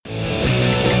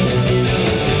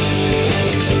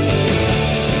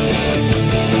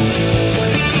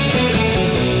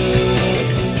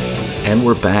And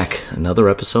we're back. Another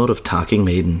episode of Talking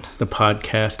Maiden. The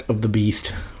podcast of the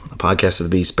beast. The podcast of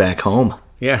the beast back home.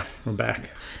 Yeah, we're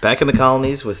back. Back in the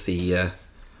colonies with the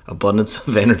abundance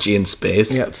of energy and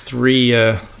space. Yeah, three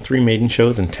Maiden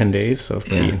shows in 10 days, so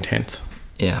pretty intense.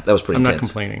 Yeah, that was pretty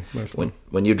intense. I'm not complaining.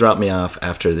 When you dropped me off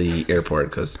after the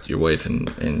airport, because your wife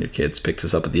and your kids picked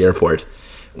us up at the airport,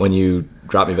 when you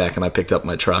dropped me back and I picked up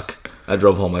my truck, I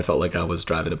drove home, I felt like I was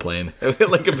driving a plane.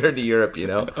 Like compared to Europe, you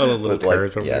know? Oh, the little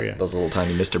cars over there, yeah. Those little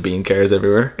tiny Mr. Bean cars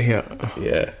everywhere. Yeah.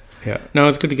 Yeah. Yeah. No,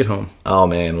 it's good to get home. Oh,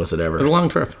 man, was it ever. It was a long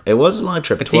trip. It was a long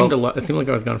trip. It seemed like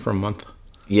I was gone for a month.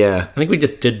 Yeah. I think we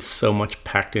just did so much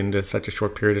packed into such a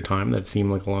short period of time that it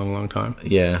seemed like a long, long time.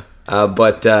 Yeah.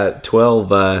 But 12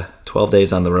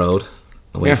 days on the road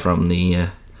away from the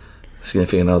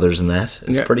significant others and that.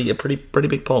 It's a pretty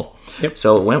big pull. Yep.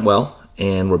 So it went well,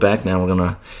 and we're back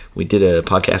now. We did a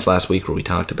podcast last week where we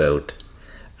talked about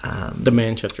the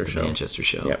Manchester show. Manchester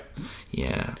show. Yep.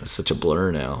 Yeah. It's such a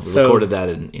blur now. We recorded that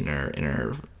in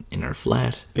our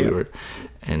flat.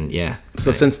 Yeah.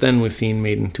 So since then we've seen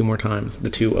Maiden 2 more times. The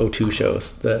 2 O2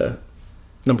 shows. The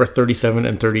number 37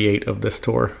 and 38 of this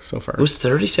tour so far. It was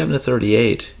 37 to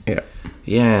 38. Yeah.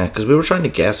 Yeah, because we were trying to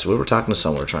guess. We were talking to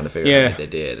someone, trying to figure out what they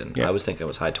did, and I was thinking it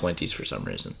was high 20s for some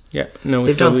reason. Yeah. No,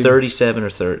 they've done 37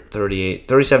 or 38,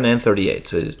 37 and 38,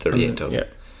 so 38 total. Yeah.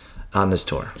 On this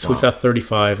tour. So we saw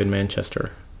 35 in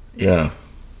Manchester. Yeah.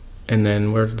 And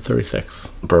then where's the 36?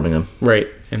 Birmingham. Right.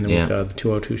 And then we saw the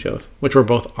 202 shows, which were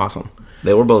both awesome.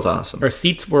 They were both awesome. Our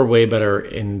seats were way better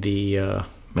in the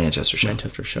Manchester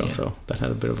show. Yeah. So that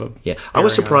had a bit of a... Yeah. I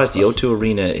was surprised the O2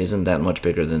 Arena isn't that much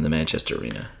bigger than the Manchester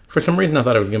Arena. For some reason, I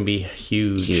thought it was going to be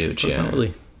huge. Huge, yeah. Not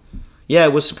really. Yeah,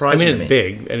 it was surprising. I mean, it's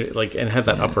big, and it has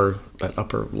that upper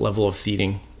level of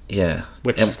seating. Yeah.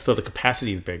 So the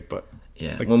capacity is big, but...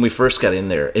 Yeah. When we first got in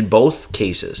there, in both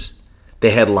cases,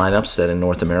 they had lineups that in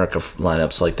North America,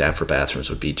 lineups like that for bathrooms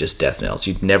would be just death knells.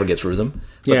 You'd never get through them.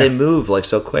 But they move like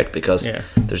so quick because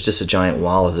there's just a giant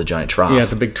wall as a giant trough. Yeah,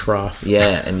 it's a big trough.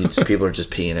 Yeah, and people are just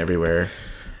peeing everywhere.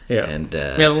 Yeah. And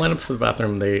the lineups for the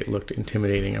bathroom, they looked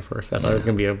intimidating at first. I thought it was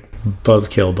going to be a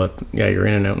buzzkill, but you're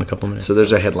in and out in a couple minutes. So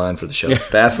there's our headline for the show.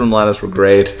 Bathroom lineups were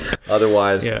great.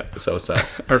 Otherwise, so.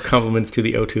 Our compliments to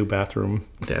the O2 bathroom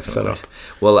setup.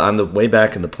 Well, on the way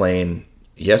back in the plane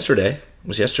yesterday,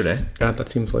 God, that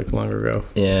seems like long ago.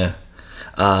 Yeah.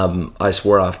 I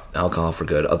swore off alcohol for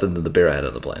good, other than the beer I had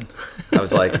on the plane. I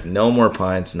was like, no more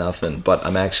pints, nothing. But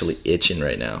I'm actually itching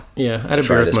right now. Yeah, I had a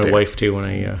beer with my wife too when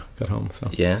I got home. So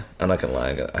yeah, I'm not gonna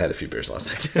lie, I had a few beers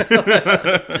last night.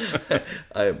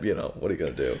 What are you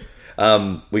gonna do?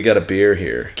 We got a beer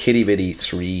here, Kitty Vitty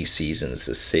 3 Seasons,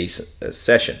 a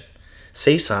session.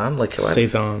 Saison,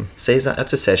 Saison.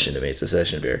 That's a session to me. It's a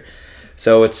session beer.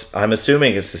 So I'm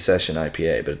assuming it's a session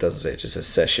IPA, but it doesn't say. It's just a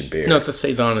session beer. No, it's a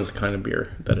Saison is the kind of beer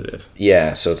that it is.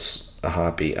 Yeah, so it's a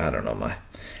hoppy. I don't know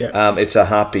it's a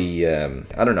hoppy. I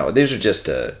don't know. These are just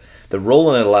they're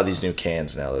rolling in a lot of these new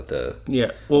cans now that the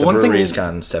brewery has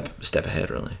gone step ahead,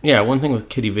 really. Yeah, one thing with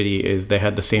Kitty Vitty is they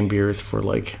had the same beers for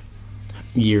like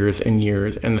years and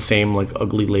years, and the same like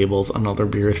ugly labels on all their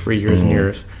beers for years and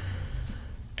years.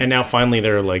 And now finally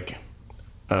they're like.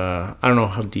 I don't know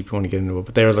how deep you want to get into it,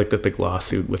 but there was like the big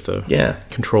lawsuit with the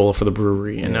control for the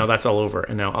brewery, and now that's all over.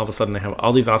 And now all of a sudden they have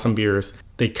all these awesome beers.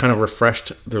 They kind of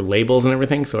refreshed their labels and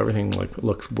everything, so everything like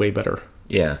looks way better.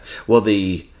 Yeah. Well,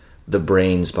 the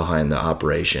brains behind the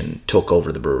operation took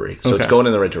over the brewery, so it's going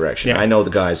in the right direction. Yeah. I know the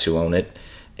guys who own it,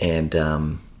 and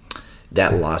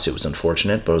that lawsuit was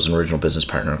unfortunate, but it was an original business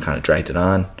partner and kind of dragged it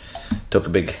on. Took a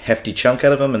big hefty chunk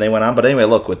out of them, and they went on. But anyway,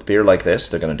 look, with beer like this,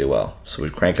 they're going to do well. So we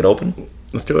crank it open.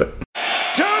 Let's do it.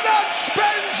 Do not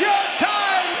spend your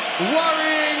time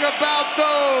worrying about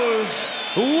those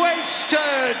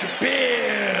wasted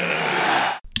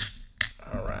beer.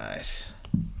 All right.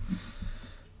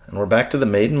 And we're back to the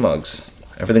Maiden mugs.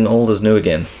 Everything old is new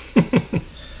again.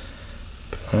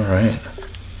 All right.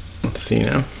 Let's see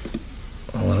now.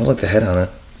 Oh, I don't like the head on it.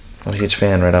 I'm a huge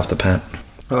fan right off the bat.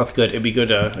 Oh, that's good. It'd be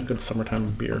good. A good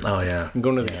summertime beer. Oh yeah. I'm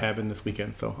going to the cabin this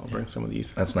weekend, so I'll bring some of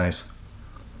these. That's nice.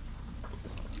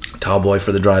 Tall boy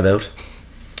for the drive out.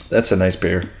 That's a nice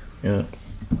beer. Yeah.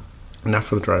 Not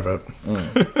for the drive out.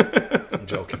 I'm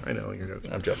joking. I know you're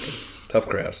joking. I'm joking. Tough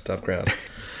crowd.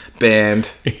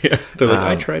 Band. Yeah. They're like,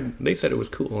 I tried. They said it was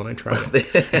cool, and I tried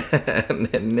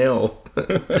it. No.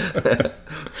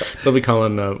 They'll be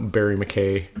calling Barry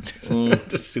McKay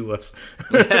to sue us.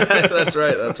 That's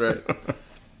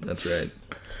right.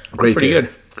 Great pretty beer. Good.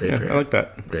 Great beer. I like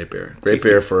that. Great beer. Great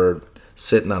beer for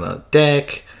sitting on a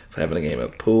deck, having a game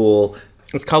of pool.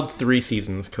 It's called 3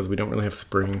 Seasons because we don't really have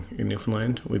spring in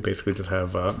Newfoundland. We basically just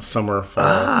have summer,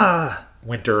 fall,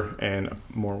 winter and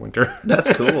more winter. That's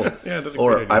cool. Yeah, that's a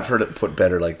or good idea. I've heard it put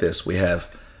better like this. We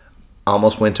have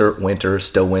almost winter, winter,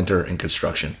 still winter, and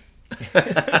construction. Yeah, I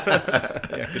could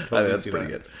I think totally that's see pretty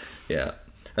that. good. Yeah.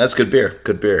 That's good beer.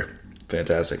 Good beer.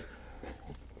 Fantastic.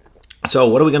 So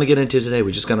what are we going to get into today?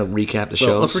 We're just going to recap the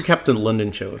Well, shows? let's recap the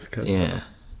London shows. 'Cause Yeah.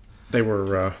 they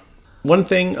were... one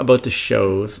thing about the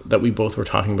shows that we both were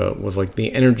talking about was like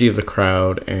the energy of the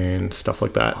crowd and stuff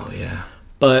like that. Oh, yeah.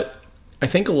 But I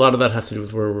think a lot of that has to do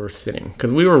with where we were sitting.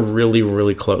 Because we were really,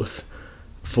 really close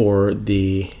for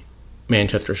the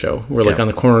Manchester show. We're like Yeah. on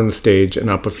the corner of the stage and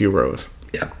up a few rows.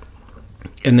 Yeah.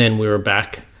 And then we were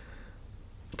back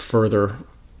further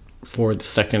for the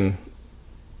second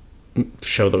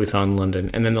show that we saw in London.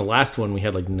 And then the last one, we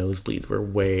had like nosebleeds. We're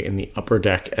way in the upper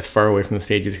deck, as far away from the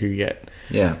stage as you could get.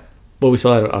 Yeah. But we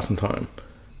still had an awesome time.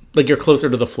 Like, you're closer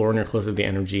to the floor and you're closer to the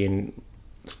energy and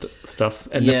stuff.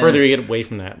 And the Yeah. further you get away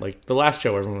from that, like, the last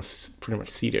show, everyone was pretty much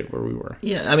seated where we were.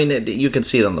 Yeah, I mean, you can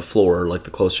see it on the floor. Like, the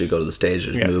closer you go to the stage,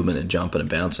 there's Yeah. movement and jumping and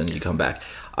bouncing, and you come back.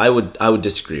 I would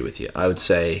disagree with you. I would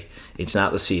say it's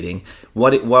not the seating.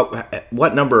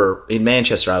 What number in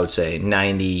Manchester? I would say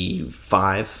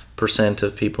 95%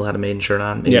 of people had a Maiden shirt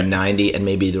on, maybe Yeah. 90, and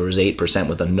maybe there was 8%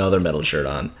 with another metal shirt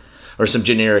on, or some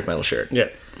generic metal shirt. Yeah.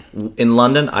 In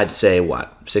London, I'd say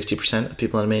 60% of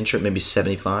people had a Maiden shirt, maybe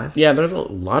 75. Yeah, there's a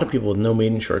lot of people with no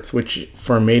Maiden shirts, which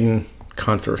for a Maiden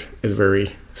concert is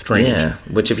very strange. Yeah,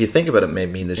 which if you think about it, may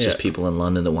mean there's just Yeah. people in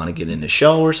London that want to get in the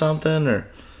show or something, or.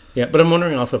 Yeah, but I'm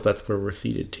wondering also if that's where we're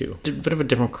seated too. A bit of a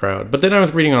different crowd. But then I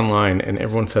was reading online, and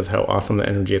everyone says how awesome the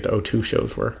energy at the O2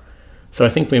 shows were. So I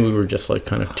think maybe we were just like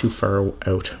kind of too far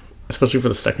out, especially for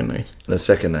the second night. The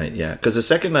second night, yeah. Because the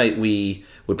second night we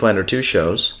planned our two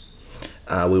shows.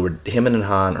 We were him and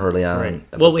Han early on.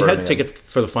 up Well, at we had Birmingham, tickets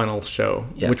for the final show.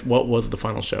 Yeah. What was the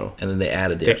final show? and then they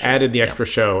added the They extra. added the extra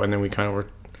show, and then we kind of were...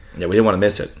 Yeah, we didn't want to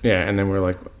miss it. Yeah, and then we were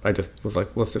like... I just was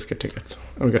like, let's just get tickets.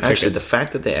 And we got Actually, tickets. the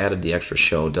fact that they added the extra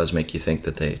show does make you think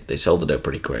that they sold it out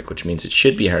pretty quick, which means it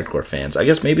should be hardcore fans. I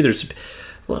guess maybe there's...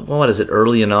 Well, what is it,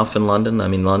 early enough in London? I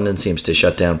mean, London seems to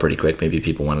shut down pretty quick. Maybe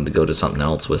people wanted to go to something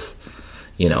else with...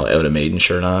 out a Maiden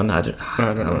shirt on. I don't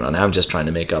know. Now I'm just trying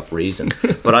to make up reasons.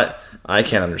 But I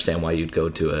can't understand why you'd go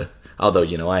to a... Although,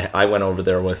 I went over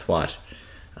there with,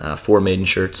 4 Maiden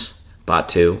shirts, bought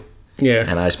 2, Yeah.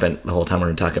 and I spent the whole time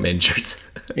wearing talking Maiden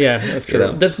shirts. Yeah, that's true.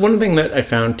 know? That's one thing that I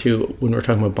found, too, when we were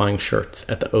talking about buying shirts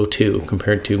at the O2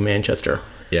 compared to Manchester.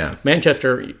 Yeah.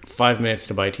 Manchester, 5 minutes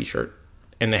to buy a t-shirt.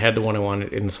 And they had the one I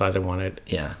wanted in the size I wanted.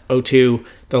 Yeah. O2,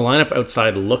 the lineup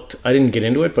outside looked... I didn't get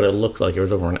into it, but it looked like it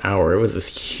was over an hour. It was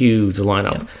this huge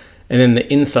lineup. Yeah. And then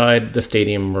the inside the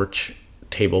stadium merch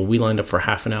table, we lined up for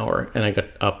half an hour. And I got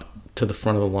up to the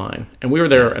front of the line. And we were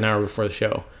there an hour before the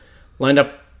show. Lined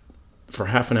up for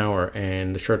half an hour,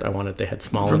 and the shirt I wanted, they had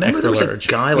small and Remember extra there was large.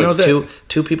 a guy, And that like was it.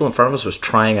 two people in front of us was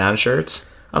trying on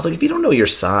shirts. I was like, if you don't know your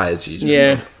size, you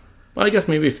Yeah. Well, I guess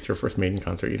maybe if it's your first Maiden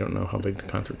concert, you don't know how big the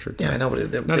concert shirts Yeah, are. I know,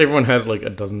 but Not everyone has like a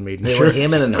dozen Maiden they were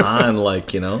shirts. him and Han,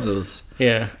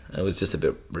 Yeah. it was just a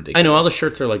bit ridiculous. I know all the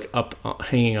shirts are like up,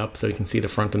 hanging up so you can see the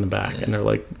front and the back. And they're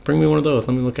like, bring me one of those.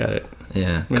 Let me look at it.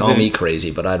 Yeah, Maybe call they- me crazy,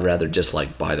 but I'd rather just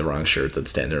buy the wrong shirt than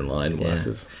stand there in line. Yeah.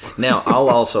 Glasses. Now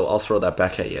I'll throw that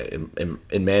back at you.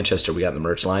 In Manchester, we got in the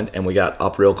merch line and we got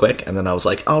up real quick, and then I was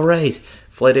like, "All right,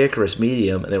 Flight Icarus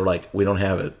medium," and they were like, "We don't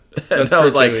have it." And I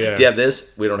was true, like, too, yeah. "Do you have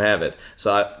this?" We don't have it.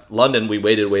 So London, we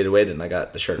waited, and I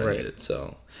got the shirt I Right. needed.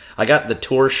 So I got the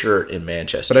tour shirt in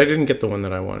Manchester. But I didn't get the one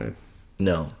that I wanted.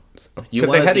 No, Because they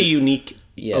wanted had a the- unique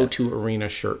Yeah. O2 Arena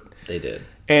shirt. They did.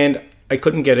 And I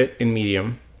couldn't get it in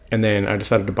medium. And then I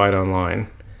decided to buy it online.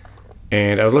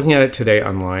 And I was looking at it today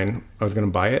online. I was going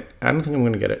to buy it. I don't think I'm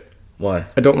going to get it. Why?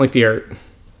 I don't like the art.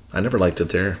 I never liked it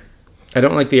there. I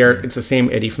don't like the art. It's the same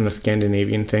Eddie from the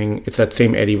Scandinavian thing. It's that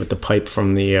same Eddie with the pipe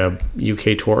from the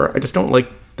UK tour. I just don't like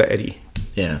the Eddie.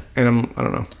 Yeah, And I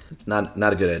don't know. it's not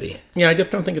a good Eddie. Yeah, I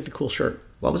just don't think it's a cool shirt.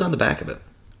 What was on the back of it?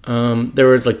 There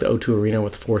was like the O2 Arena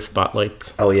with 4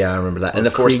 spotlights. Oh yeah, I remember that. And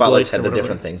the 4 Krieg spotlights lights or had the whatever.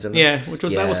 different things in them. Yeah,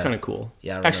 that was Yeah. kind of cool.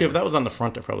 Yeah, I actually, if remember. that was on the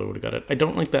front, I probably would have got it. I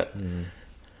don't like that.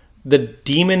 The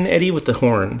Demon Eddie with the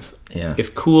horns Yeah. is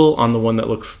cool on the one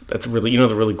that's really,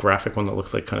 the really graphic one that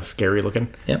looks like kind of scary looking.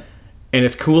 Yep. And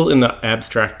it's cool in the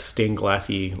abstract stained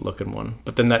glassy looking one.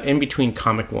 But then that in between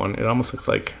comic one, it almost looks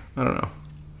like, I don't know.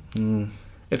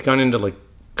 It's gone into like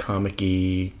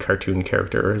comic-y cartoon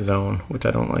character zone, which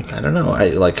I don't like. I don't know.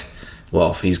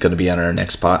 Well, he's going to be on our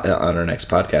next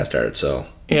podcast art, so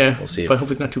Yeah, We'll see but I if-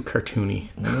 hope it's not too cartoony.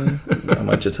 I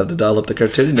might just have to dial up the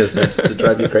cartooniness next to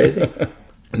drive you crazy.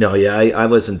 No, yeah, I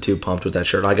wasn't too pumped with that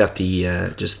shirt. I got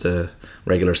the just the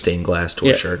regular stained glass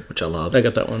tour shirt, which I love. I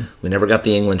got that one. We never got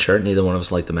the England shirt. Neither one of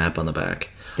us liked the map on the back.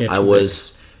 Yeah, I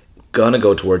was gonna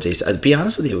go towards Ace. I'd be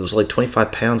honest with you, it was like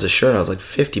 £25 a shirt. I was like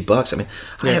 $50. I mean,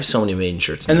 I have so many Maiden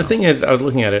shirts now. And the thing is, I was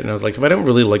looking at it and I was like, if I don't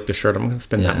really like the shirt, I'm going to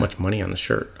spend that much money on the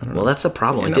shirt. I don't know. Well, that's the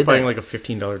problem. I'm not buying like a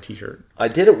 $15 t-shirt. I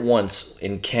did it once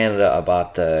in Canada. I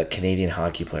bought the Canadian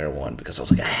hockey player one because I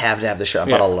was like, I have to have the shirt. I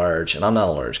bought a large, and I'm not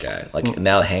a large guy. Like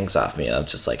now it hangs off me, and I'm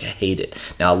just like, I hate it.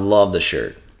 Now I love the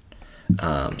shirt.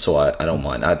 So I don't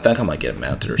mind. I think I might get it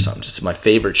mounted or something. Just my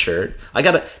favorite shirt. I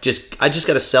just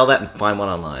gotta sell that and find one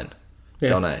online. Yeah,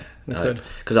 don't I?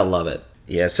 Because I love it.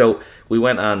 Yeah, so we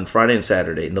went on Friday and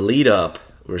Saturday. In the lead up,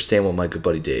 we were staying with my good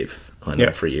buddy Dave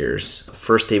for years. The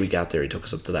first day we got there, he took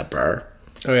us up to that bar.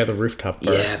 Oh, yeah, the rooftop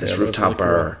bar. Yeah, this rooftop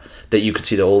bar that you could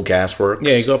see the old gasworks.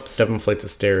 Yeah, you go up 7 flights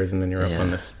of stairs, and then you're up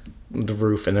on the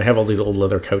roof, and they have all these old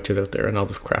leather couches out there and all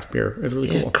this craft beer. It's really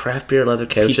cool. Craft beer, leather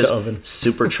couches. Pizza oven.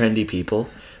 Super trendy people.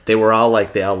 They were all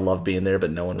like, they all loved being there, but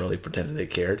no one really pretended they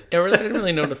cared. Yeah, I didn't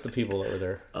really notice the people that were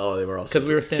there. Oh, they were all because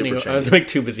we were standing. I was like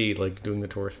too busy like doing the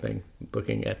tourist thing,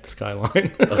 looking at the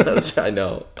skyline. I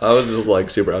know. I was just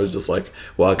like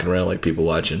walking around like people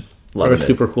watching. Loving it was a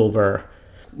super cool bar.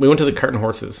 We went to the Cart and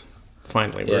Horses.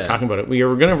 Finally, we were talking about it. We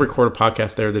were going to record a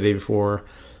podcast there the day before,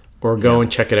 or go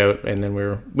and check it out. And then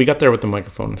we got there with the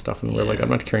microphone and stuff, and we were like, I'm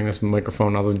not carrying this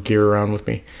microphone, all this gear around with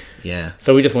me. Yeah.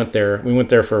 So we just went there. We went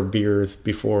there for beers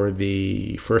before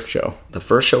the first show. The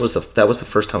first show was the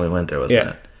first time we went there,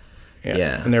 wasn't it?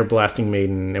 Yeah. And they were blasting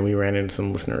Maiden, and we ran into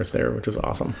some listeners there, which was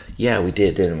awesome. Yeah, we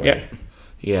did, didn't we? Yeah.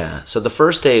 Yeah. So the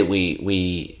first day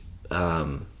we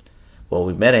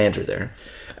met Andrew there.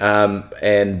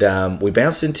 And we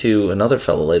bounced into another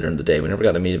fellow later in the day. We never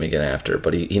got to meet him again after,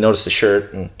 but he noticed the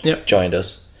shirt and joined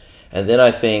us. And then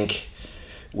I think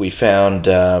we found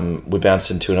we bounced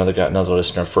into another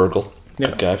listener, Fergal,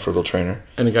 guy, Fergal Trainer,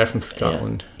 and a guy from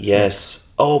Scotland. Yeah. Yes.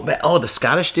 Oh, the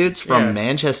Scottish dudes from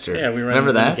Manchester. Yeah, we ran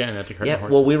remember that again at the Cart and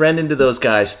Horse. Well, we ran into those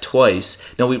guys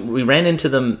twice. No, we ran into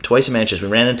them twice in Manchester.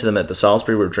 We ran into them at the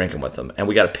Salisbury. We were drinking with them, and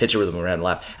we got a picture with them. We ran and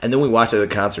laughed, and then we watched at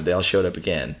the concert. They all showed up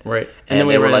again, right? And then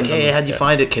they were like, "Hey, how'd you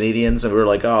find it, Canadians?" And we were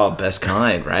like, "Oh, best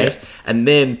kind, right?" And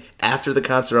then after the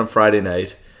concert on Friday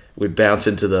night, we bounced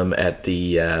into them at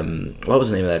the what was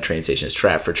the name of that train station? It's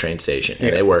Stratford train station.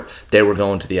 And they were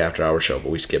going to the after hour show, but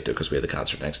we skipped it because we had the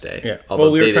concert next day. Yeah.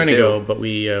 Well, we were trying to go, but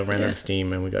we ran out of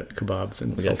steam and we got kebabs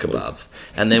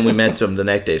and then we met them the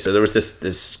next day. So there was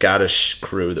this Scottish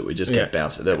crew that we just kept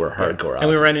bouncing that were hardcore. And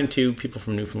we ran into people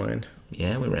from Newfoundland.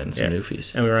 Yeah, we ran into some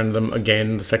Newfies. And we ran into them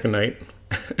again the second night.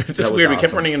 It's just weird. Awesome. We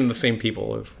kept running into the same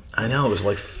people. I know, it was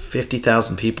like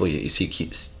 50,000 people you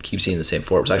keep seeing the same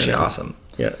floor. It was actually awesome.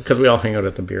 Yeah, because we all hang out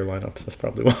at the beer lineups. That's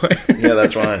probably why. Yeah,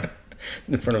 that's right.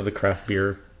 In front of the craft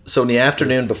beer. So in the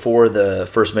afternoon before the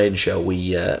first Maiden show,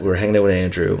 we were hanging out with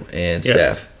Andrew and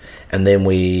Steph, and then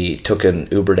we took an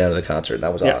Uber down to the concert, and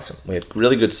that was awesome. We had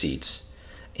really good seats,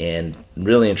 and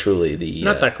really and truly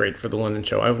not that great for the London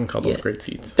show. I wouldn't call those great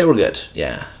seats. They were good.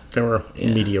 Yeah, they were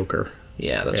mediocre.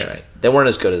 Yeah, that's right. They weren't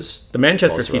as good as the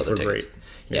Manchester seats were great.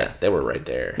 Yeah, they were right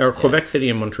there. Our Quebec City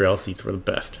and Montreal seats were the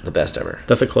best. The best ever.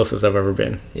 That's the closest I've ever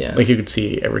been. Yeah. Like you could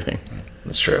see everything.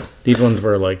 That's true. These ones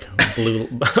were like blue.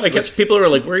 Like people were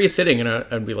like, "Where are you sitting?" And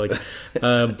I'd be like,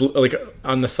 blue, like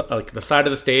on the side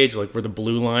of the stage, like where the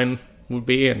blue line would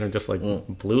be, and they're just like,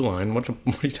 "Blue line? What are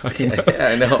you talking about?" Yeah,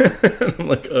 I know. I'm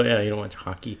like, "Oh yeah, you don't watch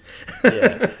hockey."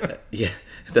 Yeah.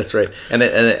 That's right, and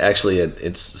actually,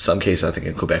 it's some cases. I think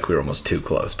in Quebec we were almost too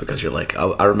close because you're like,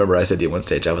 I remember I said to you one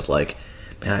stage, I was like,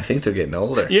 man, I think they're getting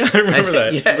older. Yeah, I remember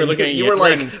that. Yeah,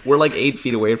 we're like 8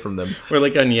 feet away from them. We're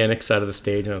like on Yannick's side of the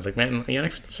stage, and I was like, man,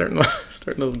 Yannick's starting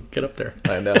to get up there.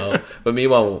 I know, but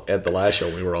meanwhile, at the last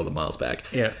show, we were all the miles back.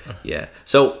 Yeah.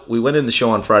 So we went in the show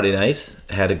on Friday night,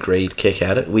 had a great kick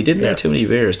at it. We didn't have too many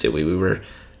beers, did we? We were.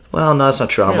 Well, no, that's not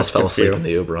true. I almost fell asleep in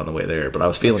the Uber on the way there, but I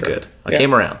was feeling good. I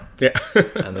came around. Yeah.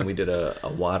 And then we did a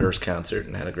Waters concert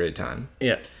and had a great time.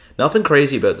 Yeah. Nothing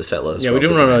crazy about the set list. Yeah, we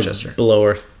didn't want to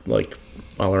blow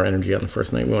all our energy on the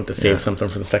first night. We wanted to save something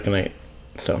for the second night.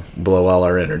 So blow all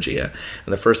our energy, And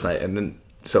the first night, and then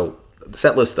so the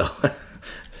set list though.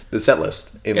 The set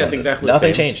list in London, exactly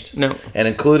nothing changed. No. And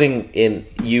including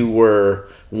you were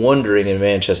wondering in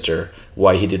Manchester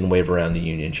why he didn't wave around the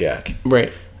Union Jack.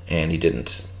 Right. And he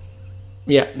didn't.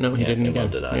 Yeah, no, he didn't. He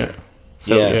loved it either.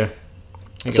 Yeah.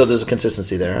 So there's a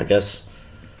consistency there, I guess.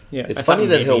 Yeah. It's funny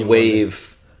that he'll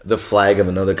wave the flag of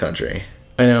another country.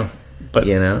 I know, but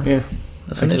yeah,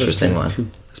 that's an interesting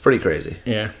one. It's pretty crazy.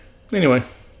 Yeah. Anyway,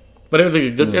 but it was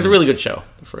it was a really good show.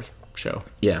 The first show.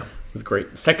 Yeah, it was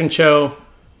great. Second show,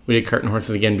 we did Cart and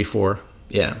Horses again before.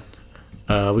 Yeah.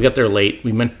 We got there late.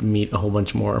 We meant to meet a whole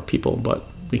bunch more people, but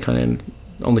we kind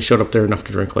of only showed up there enough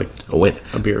to drink like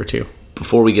a beer or two.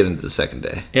 Before we get into the second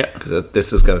day. Yeah. Because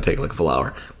this is going to take like a full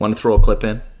hour. Want to throw a clip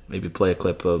in? Maybe play a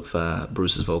clip of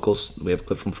Bruce's vocals? We have a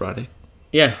clip from Friday?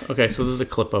 Yeah. Okay, so this is a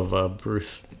clip of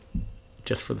Bruce,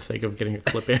 just for the sake of getting a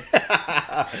clip in.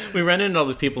 We ran into all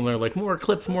these people and they're like, more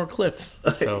clips.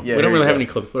 So we don't really have any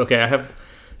clips, but okay, I have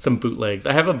some bootlegs.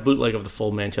 I have a bootleg of the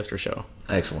full Manchester show.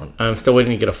 Excellent. I'm still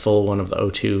waiting to get a full one of the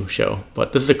O2 show,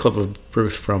 but this is a clip of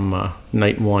Bruce from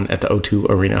night 1 at the O2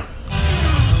 Arena.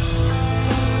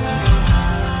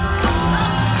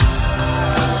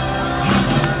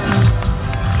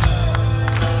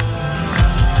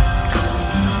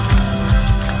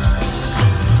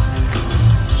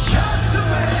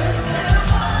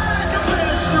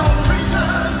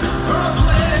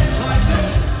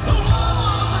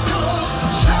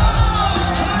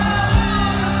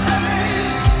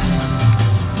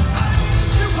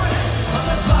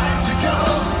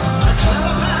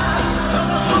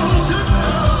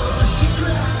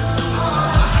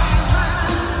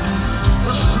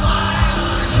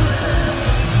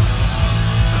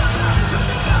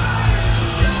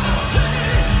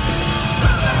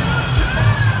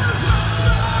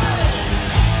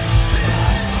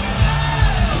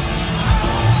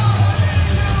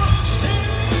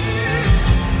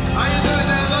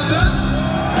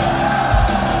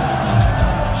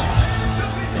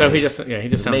 So he just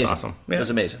sounds amazing. Awesome. Yeah. It was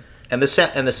amazing, and the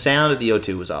sound of the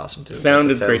O2 was awesome too.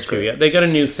 Sound is great too. Yeah, they got a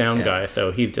new sound guy,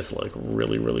 so he's just like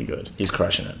really, really good. He's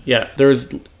crushing it. Yeah, there's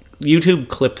YouTube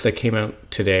clips that came out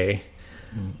today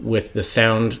with the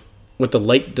sound, with the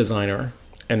light designer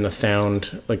and the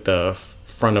sound, like the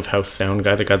front of house sound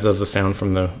guy, the guy that does the sound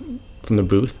from the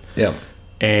booth. Yeah.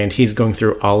 And he's going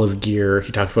through all his gear.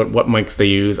 He talks about what mics they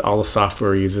use, all the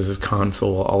software he uses, his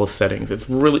console, all his settings. It's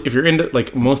really, if you're into,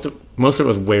 like, most of it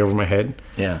was way over my head.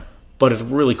 Yeah. But it's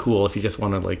really cool if you just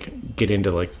want to, like, get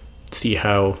into, like, see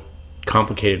how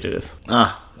complicated it is.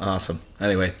 Ah, awesome.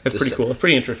 Anyway. It's pretty cool. It's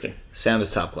pretty interesting. Sound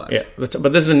is top class. Yeah.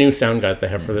 But this is a new sound guy that they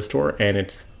have for this tour, and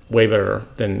it's way better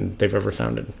than they've ever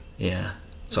sounded. Yeah.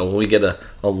 So when we get a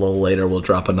little later, we'll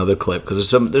drop another clip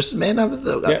because I'm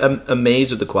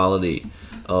amazed with the quality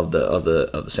of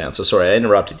the sound. So sorry, I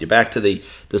interrupted you. Back to the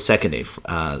second day,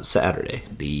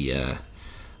 Saturday,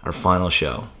 our final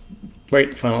show.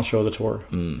 Right, final show of the tour.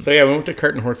 So yeah, we went to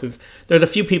Cart and Horses. There's a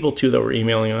few people too that were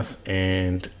emailing us,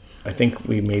 and I think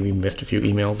we maybe missed a few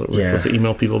emails that we're supposed to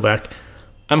email people back.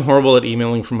 I'm horrible at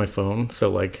emailing from my phone, so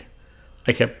like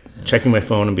I kept checking my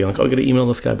phone and being like, "Oh, I got to email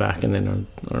this guy back," and then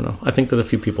I don't know. I think there's a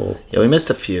few people. Yeah, we missed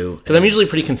a few because I'm usually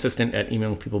pretty consistent at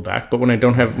emailing people back. But when I'm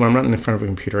not in front of a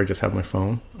computer, I just have my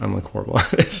phone. I'm like horrible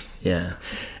at it. Yeah.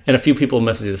 And a few people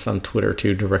messaged us on Twitter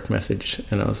too, direct message,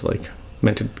 and I was like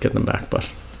meant to get them back, but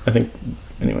I think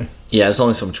anyway. Yeah, there's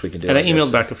only so much we can do. And I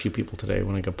emailed back a few people today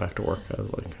when I got back to work. I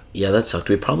was like, yeah, that sucked.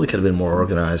 We probably could have been more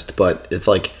organized, but it's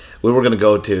like we were going to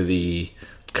go to the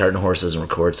Cart and Horses and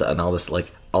record and all this, like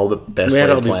all the best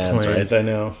plans, right? I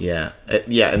know. Yeah,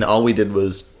 and all we did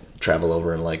was travel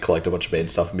over and like collect a bunch of Maiden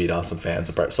stuff and meet awesome fans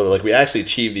apart. So like we actually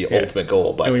achieved the ultimate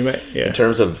goal, but in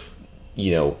terms of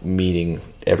meeting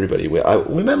everybody,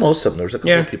 we met most of them. There was a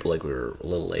couple of people like we were a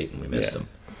little late and we missed them.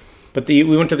 But we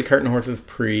went to the Cart and Horses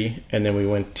pre, and then we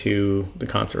went to the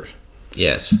concert.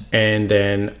 Yes. And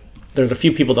then there's a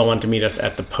few people that wanted to meet us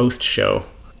at the post show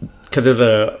because there's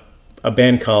a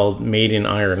band called Made in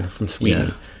Iron from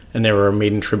Sweden, and they were a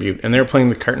Maiden tribute, and they were playing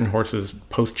the Cart and Horses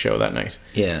post show that night.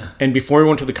 Yeah. And before we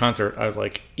went to the concert, I was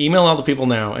like, email all the people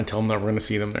now and tell them that we're going to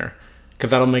see them there,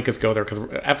 because that'll make us go there.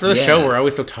 Because after the show, we're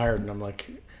always so tired, and I'm like,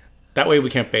 that way we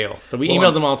can't bail. So we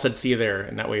emailed them all, said see you there,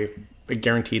 and that way it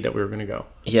guaranteed that we were going to go.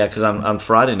 Yeah, because on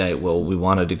Friday night, we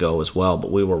wanted to go as well, but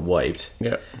we were wiped.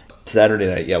 Yeah. Saturday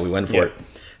night, we went for it.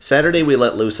 Saturday, we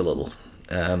let loose a little.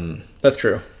 That's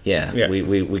true. Yeah.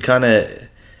 We kind of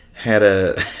had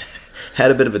a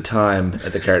bit of a time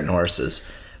at the Cart and Horses,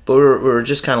 but we were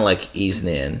just kind of like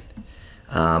easing in.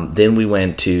 Then we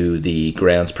went to the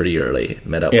grounds pretty early,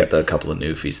 met up with a couple of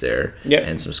newfies there,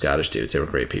 and some Scottish dudes. They were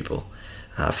great people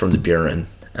from the Buren.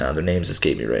 Their names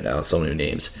escape me right now. So many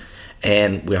names.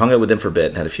 And we hung out with them for a bit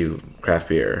and had a few craft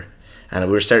beer, and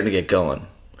we were starting to get going.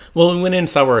 Well, we went in and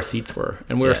saw where our seats were,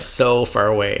 and we were so far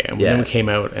away. And then we came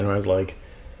out, and I was like...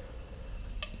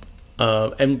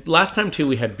 and last time, too,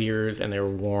 we had beers, and they were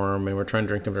warm, and we were trying to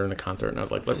drink them during the concert. And I was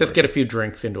like, let's just get a few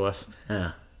drinks into us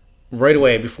right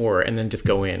away before, and then just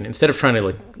go in. Instead of trying to,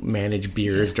 like, manage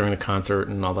beers during the concert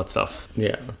and all that stuff.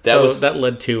 Yeah. That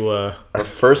led to... our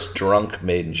first drunk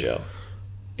Maiden show.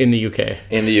 In the UK.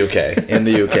 In the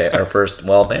UK. Our first...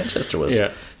 Well, Manchester was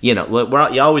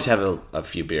You always have a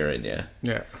few beer in you.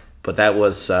 Yeah. But that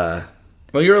was... well,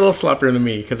 you're a little sloppier than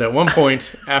me, because at one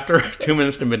point, after 2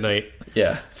 minutes to midnight...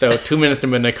 Yeah. So 2 minutes to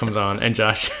midnight comes on, and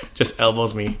Josh just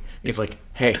elbows me. He's like,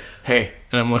 hey.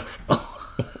 And I'm like,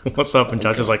 what's up? And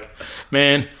Josh is like,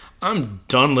 man, I'm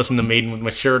done listening to Maiden with my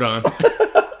shirt on.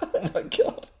 Oh, my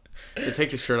God. He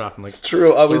takes his shirt off and, like, it's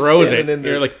true. I was standing in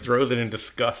there. He, like, throws it in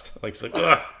disgust. Like,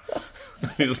 ugh.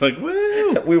 He's like,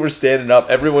 woo. We were standing up.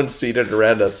 Everyone's seated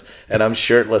around us, and I'm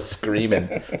shirtless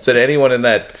screaming. So to anyone in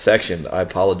that section, I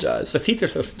apologize. The seats are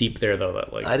so steep there, though,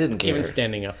 that, like, I didn't care. Even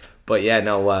standing up. But yeah,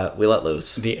 no, we let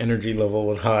loose. The energy level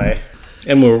was high.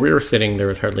 And where we were sitting, there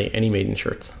was hardly any Maiden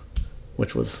shirts,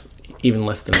 which was even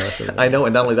less than the rest of them. I know,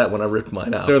 and not only that, when I ripped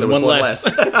mine off, there was one less.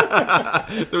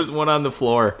 There was one on the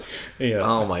floor. Yeah.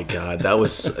 Oh my God,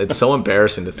 it's so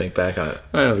embarrassing to think back on it.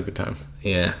 I had a good time.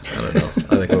 Yeah, I don't know.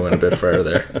 I think we went a bit far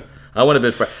there. I went a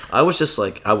bit far. I was just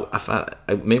like, I found,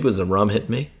 maybe it was the rum hit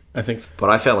me. I think so. But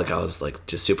I felt like I was like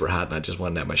just super hot, and I just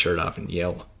wanted to have my shirt off and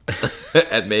yell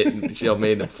at Maiden. She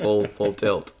made a full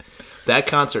tilt. That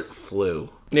concert flew.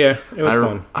 Yeah, it was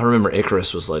fun. I remember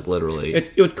Icarus was like literally...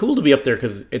 It was cool to be up there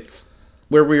because it's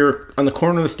where we were on the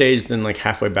corner of the stage, then like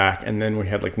halfway back, and then we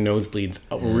had like nosebleeds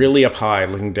really up high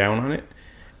looking down on it.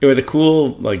 It was a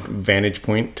cool like vantage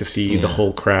point to see the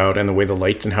whole crowd and the way the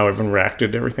lights and how everyone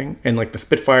reacted to everything. And like the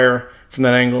Spitfire from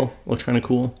that angle looked kind of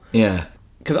cool. Yeah.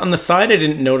 Because on the side I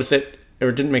didn't notice it, or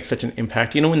it didn't make such an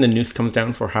impact. You know when the noose comes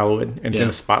down for Halloween and it's in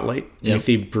a spotlight? And you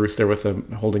see Bruce there with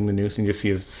holding the noose and you just see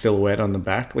his silhouette on the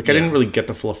back. Like I didn't really get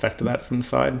the full effect of that from the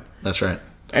side. That's right.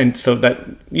 And so that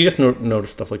you just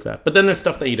notice stuff like that. But then there's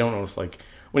stuff that you don't notice, like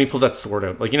when he pulls that sword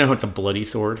out. Like you know how it's a bloody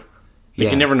sword?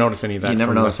 Like you never notice any of that. You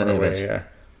never notice any of it. Yeah.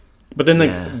 But then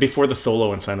like before the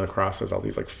solo and Sign of the Cross, there's all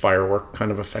these like firework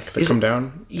kind of effects that come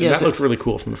down. Yeah, that looked really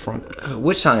cool from the front.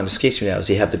 Which song escapes me now? Does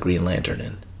he have the Green Lantern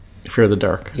in? Fear of the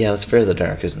Dark. Yeah, that's Fear of the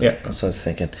Dark, isn't it? Yeah. That's what I was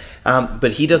thinking.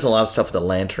 But he does a lot of stuff with the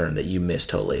lantern that you miss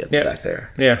totally back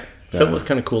there. Yeah. So it was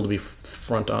kind of cool to be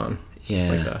front on.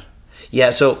 Yeah. Like that. Yeah.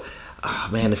 So,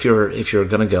 man, if you're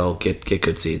gonna go, get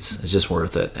good seats. It's just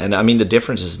worth it. And I mean, the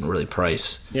difference isn't really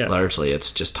price. Yeah. Largely,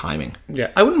 it's just timing. Yeah,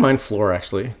 I wouldn't mind floor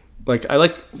actually. Like I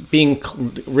like being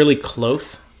really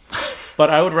close.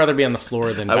 But I would rather be on the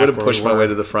floor than. I would have pushed my way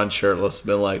to the front shirtless,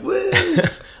 been like, woo.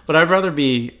 But I'd rather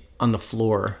be on the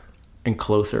floor and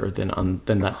closer than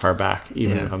that far back,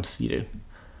 even if I'm seated.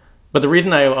 But the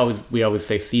reason we always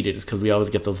say seated is because we always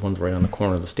get those ones right on the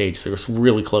corner of the stage, so you're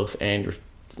really close, and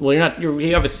you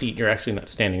have a seat, you're actually not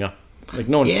standing up. Like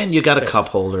no one. Yeah, and you got a cup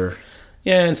holder.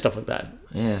 Yeah, and stuff like that.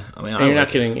 Yeah, I mean, and you're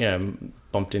not getting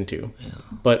bumped into. Yeah.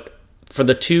 But for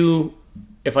the two,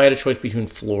 if I had a choice between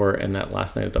floor and that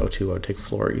last night at the O2, I would take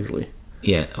floor easily.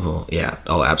 Yeah. Oh, yeah.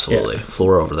 Oh, absolutely. Yeah.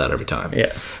 Floor over that every time.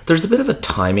 Yeah. There's a bit of a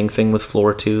timing thing with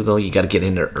floor too, though. You got to get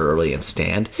in there early and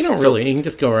stand. You don't really. You can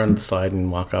just go around the side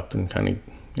and walk up and kind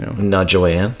of, nudge your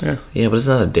way in. Yeah. Yeah, but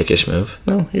isn't that a dickish move?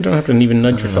 No, you don't have to even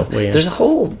nudge yourself way in. There's a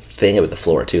whole thing with the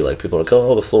floor too. Like people are like,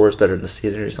 oh, the floor is better than the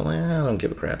seat or something. I don't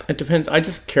give a crap. It depends. I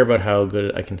just care about how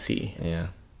good I can see. Yeah.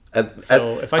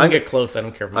 So if I can get close, I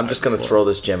don't care. I'm just going to throw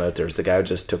this gem out there. As the guy who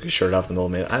just took his shirt off in the middle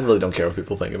of the minute. I really don't care what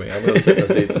people think of me. I'm going to sit in the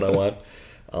seats when I want.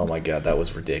 Oh my God, that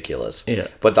was ridiculous. Yeah.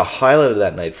 But the highlight of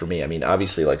that night for me, I mean,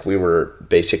 obviously, like we were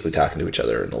basically talking to each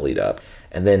other in the lead up.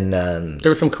 And then... there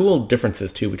were some cool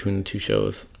differences too between the two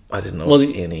shows. I didn't notice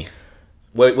any.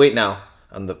 Wait now.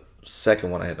 On the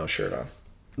second one, I had no shirt on.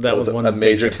 That was one a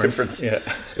major difference. Yeah.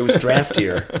 It was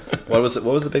draftier. What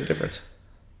was the big difference?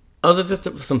 Oh, there's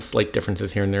just some slight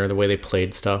differences here and there, the way they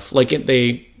played stuff. Like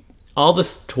all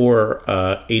this tour,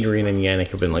 Adrian and Yannick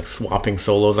have been like swapping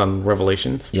solos on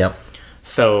Revelations. Yep.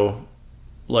 So,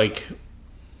 like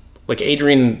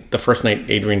Adrian, the first night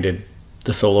Adrian did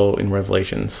the solo in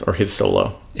Revelations, or his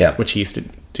solo, which he used to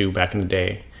do back in the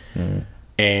day. Mm.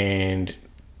 And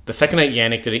the second night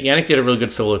Yannick did it. Yannick did a really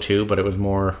good solo too, but it was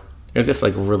just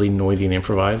like really noisy and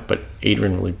improvised. But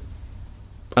Adrian really,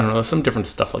 I don't know, some different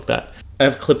stuff like that. I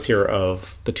have clips here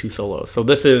of the two solos. So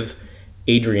this is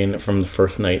Adrian from the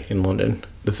first night in London.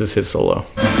 This is his solo.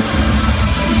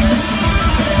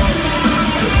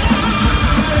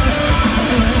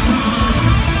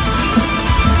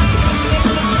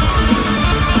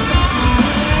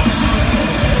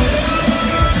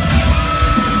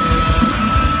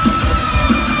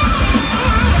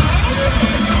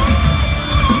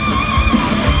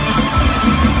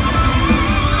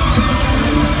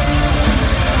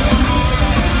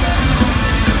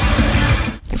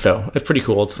 So it's pretty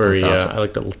cool. It's very, awesome. I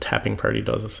like the little tapping part he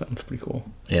does. It sounds pretty cool.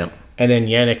 Yeah. And then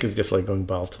Yannick is just like going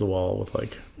balls to the wall with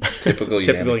like typical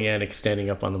Yannick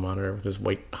standing up on the monitor with his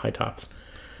white high tops.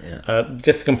 Yeah.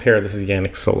 Just to compare, this is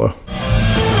Yannick solo.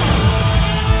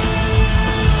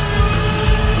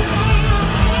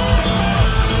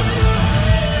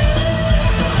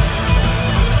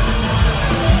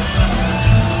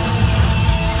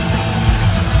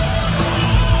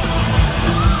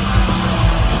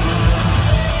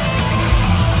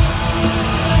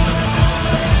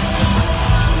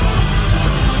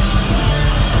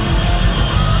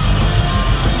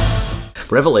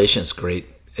 Revelation's great.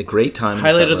 A great time.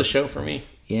 Highlight of the show for me.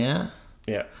 Yeah.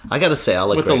 Yeah. I gotta say, I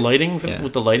like with the lighting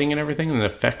and everything, and the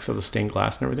effects of the stained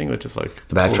glass and everything, which is like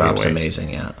the backdrop's amazing.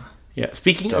 Yeah. Yeah.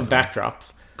 Speaking of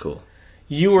backdrops, cool.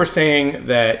 You were saying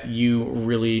that you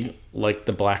really like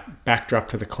the black backdrop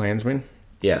to the Klansman.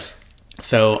 Yes.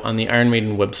 So on the Iron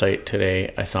Maiden website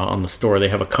today, I saw on the store they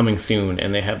have a coming soon,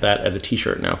 and they have that as a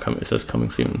T-shirt now. It says coming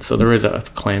soon, so there is a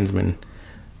Klansman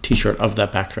T-shirt of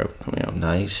that backdrop coming out.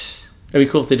 Nice. It'd be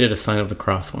cool if they did a Sign of the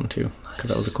Cross one too,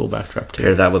 because that was a cool backdrop too.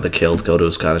 Pair that with a kilt, go to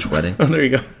a Scottish wedding. Oh, there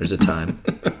you go. There's a time.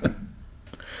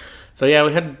 So yeah, it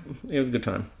was a good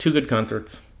time. 2 good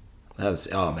concerts. Man.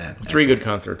 3 good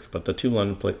concerts, but the 2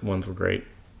 London ones were great.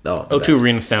 Oh, O2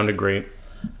 Arena sounded great.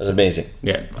 It was amazing.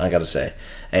 Yeah. I gotta say.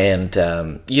 And,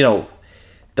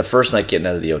 the first night getting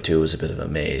out of the O2 was a bit of a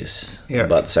maze. Yeah.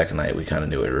 But the second night, we kind of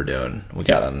knew what we were doing. We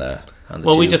got on the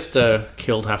Well, tube. we just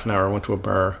killed half an hour, went to a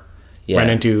bar. Yeah.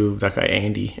 Ran into that guy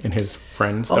Andy and his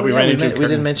friends that we ran into. We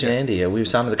didn't mention Andy. We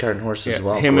saw him at the Cart and Horses as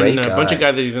well. Him Great and a guy. bunch of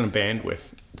guys that he's in a band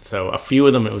with. So a few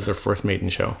of them, it was their first Maiden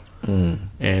show.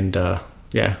 And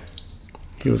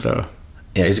he was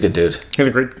he's a good dude. He's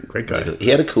a great guy. He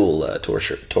had a cool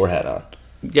tour hat on.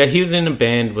 Yeah, he was in a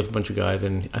band with a bunch of guys,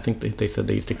 and I think they said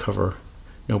they used to cover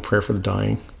 "No Prayer for the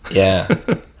Dying." Yeah,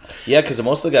 because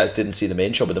most of the guys didn't see the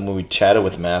Maiden show, but then when we chatted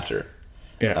with them after,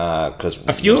 because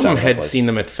a few of them had seen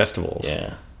them at festivals.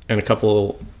 Yeah. And a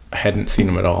couple hadn't seen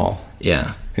him at all.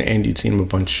 Yeah. And Andy'd seen him a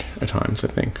bunch of times, I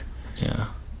think. Yeah.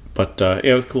 But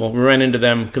it was cool. We ran into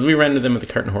them, because we ran into them at the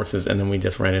Cart and Horses, and then we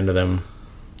just ran into them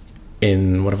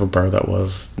in whatever bar that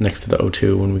was next to the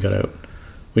O2 when we got out.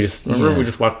 We just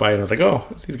walked by and I was like, oh,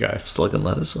 it's these guys. Slug and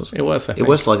Lettuce was it? It was, I think. It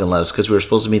was Slug and Lettuce, because we were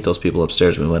supposed to meet those people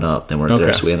upstairs. We went up, they weren't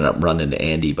there, so we ended up running into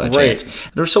Andy by chance.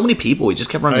 There were so many people, we just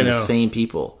kept running into the same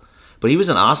people. But he was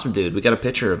an awesome dude. We got a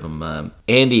picture of him.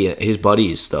 Andy and his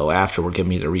buddies, though, after were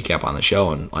giving me the recap on the show,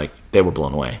 and they were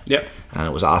blown away. Yep. And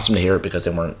it was awesome to hear it, because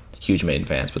they weren't huge Maiden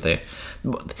fans, but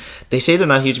they say they're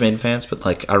not huge Maiden fans, but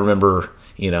I remember,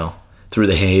 through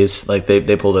the haze,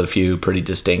 they pulled out a few pretty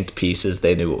distinct pieces.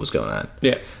 They knew what was going on.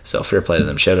 Yeah. So fair play to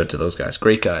them. Shout out to those guys.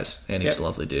 Great guys. Andy was a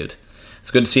lovely dude.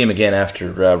 It's good to see him again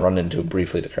after running into him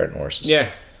briefly at the Cart and Horses. Yeah.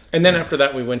 And then after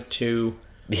that, we went to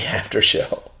the after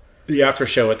show. The after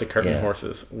show at the Cart and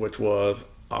Horses, which was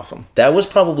awesome. That was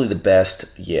probably the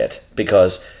best yet,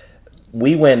 because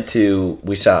we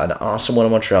saw an awesome one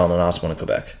in Montreal and an awesome one in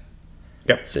Quebec.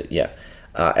 Yep. So,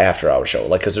 after our show,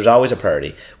 because there's always a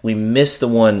party. We missed the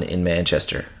one in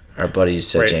Manchester. Our buddies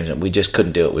said, James, we just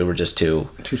couldn't do it. We were just too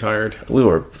tired. We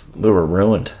were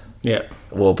ruined. Yeah.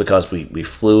 Well, because we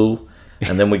flew,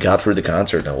 and then we got through the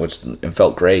concert, which it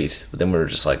felt great. But then we were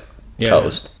just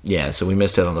toast. Yeah, so we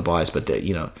missed out on the boys, but so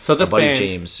this our buddy band,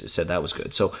 James said that was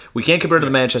good. So we can't compare to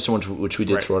the Manchester one, which we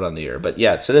did throw it on the air. But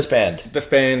so this band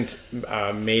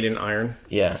Made in Iron.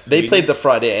 Yeah, Sweden. They played the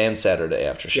Friday and Saturday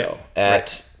after show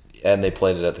and they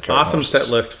played it at the Cart and Horses. Set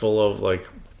list full of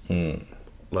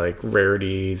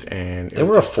rarities, and they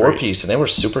were a 4-piece and they were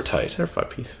super tight. They were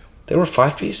 5-piece. They were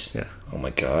 5-piece. Yeah. Oh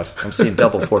my god, I'm seeing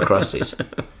double 4 crusties.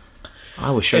 I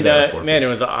was sure they were 4-piece. Man, it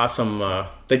was awesome.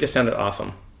 They just sounded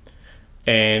awesome.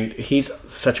 And he's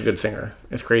such a good singer.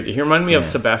 It's crazy. He reminded me of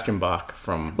Sebastian Bach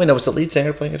from... Wait, no, was the lead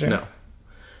singer playing guitar? No.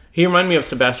 He reminded me of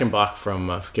Sebastian Bach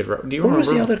from Skid Row. Do you remember? Where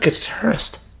was the other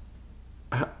guitarist?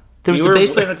 There was the bass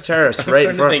player and guitarist right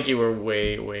in front. I think you were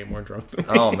way, way more drunk than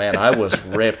me. Oh, man, I was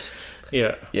ripped.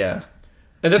 Yeah. Yeah.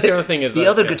 And that's the other thing is... The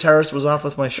other guitarist was off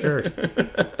with my shirt.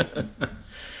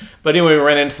 But anyway, we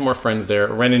ran into some more friends there.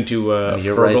 Ran into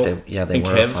you're Fergal right. They were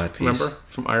Kev, a 5-piece. Remember?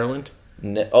 From Ireland.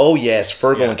 Oh, yes.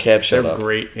 Fergal and Kev showed up. They're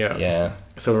great, yeah. Yeah.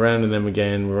 So we ran into them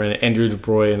again. We ran into Andrew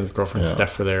DeBroy and his girlfriend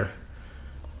Steph were there.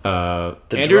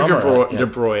 Andrew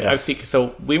DeBroy. Yeah.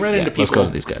 So we ran into people let's go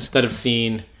to these guys. that have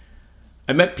seen...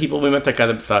 We met that guy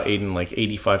that saw Aiden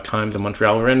 85 times in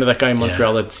Montreal. We ran into that guy in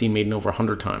Montreal that had seen Maiden over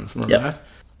 100 times. Remember that?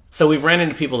 So we've ran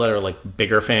into people that are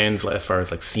bigger fans as far as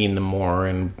seeing them more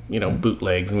and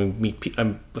bootlegs. And we meet.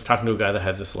 I was talking to a guy that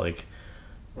has this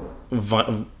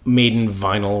Maiden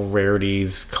vinyl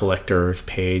rarities collectors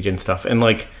page and stuff. And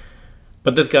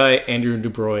but this guy Andrew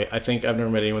DeBroy, I think I've never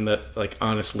met anyone that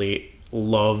honestly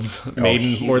loves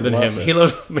Maiden more than him. loves it. He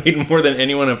loves Maiden more than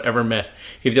anyone I've ever met.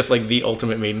 He's just like the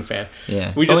ultimate Maiden fan.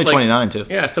 Yeah, we he's only just, 29 too.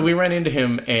 Yeah, so we ran into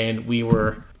him and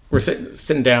we're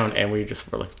sitting down and we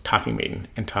just were like talking Maiden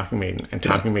and talking Maiden and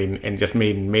talking Maiden and just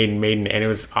Maiden, and it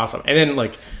was awesome. And then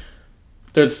like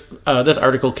there's this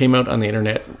article came out on the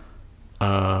internet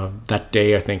that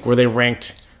day, I think, where they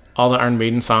ranked all the Iron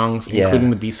Maiden songs, including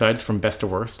the B-sides from best to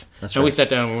worst. That's and right. we sat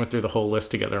down and we went through the whole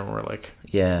list together and we're like,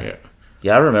 Yeah,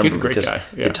 I remember He's a great because guy.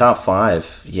 Yeah. the top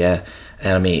 5, and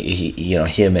I mean,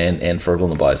 him and Fergal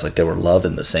and the boys, like they were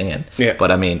loving the singing. Yeah.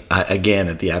 But I mean, again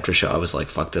at the after show, I was like,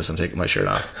 "Fuck this! I'm taking my shirt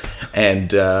off,"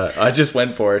 and I just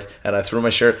went for it, and I threw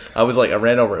my shirt. I was like, I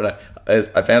ran over and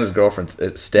I found his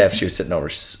girlfriend, Steph. She was sitting over,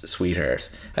 sweetheart,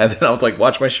 and then I was like,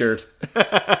 "Watch my shirt,"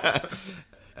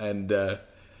 and.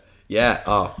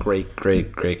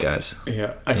 Great guys.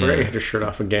 Yeah, I forgot you had your shirt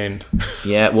off again.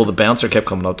 Yeah, well, the bouncer kept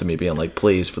coming up to me being like,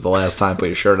 please, for the last time, put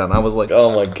your shirt on. I was like,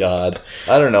 oh my God.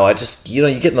 I don't know. I just, you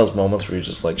get in those moments where you're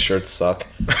just like, shirts suck.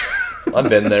 I've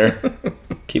been there.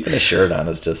 Keeping a shirt on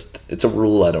is just, it's a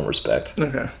rule I don't respect.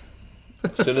 Okay.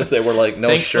 As soon as they were like, no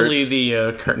Thankfully, shirts.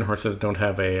 the Curtain Horses don't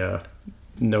have a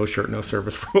no shirt, no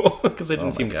service rule because they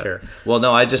didn't seem to care. Well,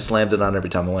 no, I just slammed it on every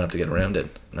time I went up to get around it.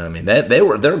 I mean,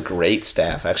 they're great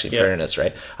staff, actually, in fairness,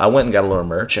 right? I went and got a little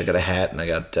merch. I got a hat and I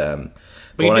got...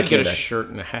 But you did get a shirt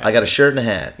and a hat. I got a shirt and a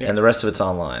hat, and the rest of it's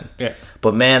online. Yeah.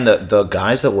 But man, the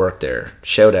guys that work there,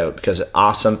 shout out, because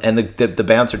awesome, and the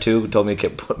bouncer too told me to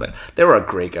put my. They were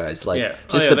great guys, like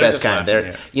just the best kind.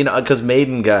 They're because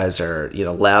Maiden guys are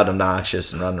loud,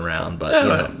 obnoxious, and running around, but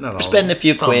they're spending a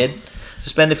few quid.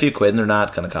 Spend a few quid and they're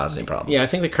not going to cause any problems. Yeah, I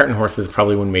think the Curtain Horses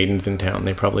probably when Maiden's in town,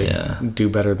 they probably do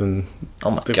better than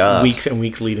God. weeks and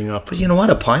weeks leading up. But you know what?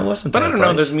 A pint wasn't bad. But I don't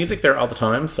know. There's music there all the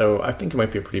time, so I think it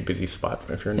might be a pretty busy spot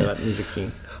if you're into that music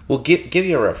scene. Well, give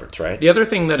you a reference, right? The other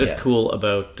thing that is cool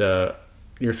about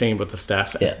you're saying about the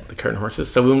staff at the Curtain Horses.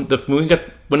 So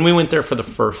when we went there for the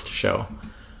first show,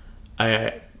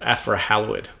 I asked for a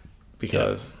Hallowed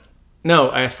because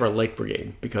I asked for a Light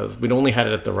Brigade because we'd only had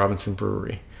it at the Robinson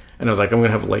Brewery. And I was like, I'm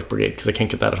going to have a Light Brigade because I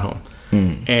can't get that at home.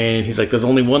 And he's like, there's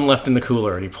only one left in the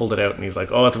cooler. And he pulled it out and he's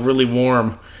like, oh, it's really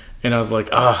warm. And I was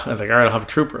like, all right, I'll have a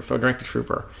Trooper. So I drank the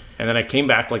Trooper. And then I came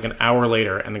back like an hour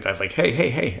later and the guy's like,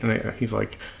 hey. And he's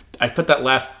like, I put that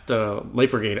last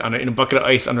Light Brigade in a bucket of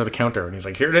ice under the counter. And he's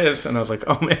like, here it is. And I was like,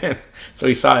 oh man. So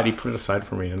he saw it. He put it aside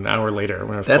for me. And an hour later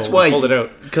when I was he pulled it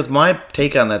out. Because my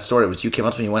take on that story was you came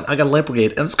up to me and went, I got a Light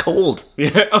Brigade and it's cold.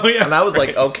 Yeah. Oh yeah. And I was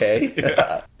like, okay.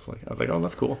 I was like, oh,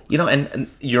 that's cool. And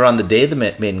you're on the day of the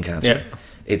Maiden concert. Yeah.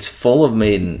 It's full of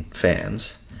Maiden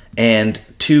fans and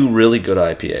 2 really good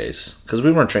IPAs. Because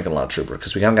we weren't drinking a lot of Trooper.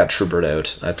 Because we kind of got Troopered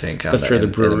out, I think. That's true, the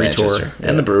brewery tour.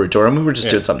 And the brewery tour. And we were just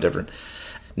doing something different.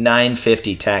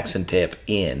 $9.50 tax and tip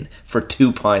in for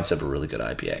 2 pints of a really good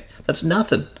IPA. That's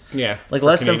nothing. Yeah. Like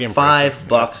less than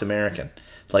 $5 American.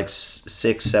 Like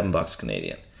 $6-7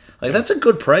 Canadian. Like, that's a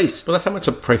good price. Well, that's how much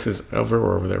the prices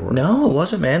over there were. No, it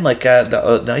wasn't, man. Like,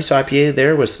 the nice IPA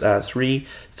there was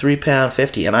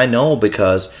 £3.50. And I know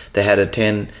because they had a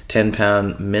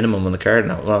 £10 minimum on the card.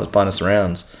 And when I was buying us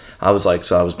rounds, I was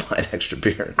buying extra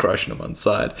beer and crushing them on the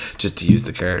side just to use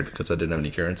the card because I didn't have any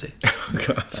currency. Oh,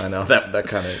 God. I know. That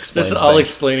kind of explains This is all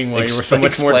explaining why you were so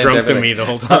much more drunk than me the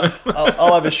whole time.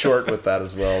 I'll have a short with that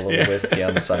as well. A little whiskey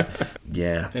on the side.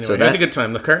 Yeah. Anyway, so that's a good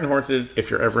time. The Curtain Horses,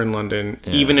 if you're ever in London,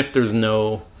 even if there's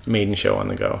no Maiden show on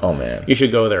the go. Oh, man. You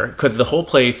should go there because the whole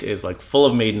place is like full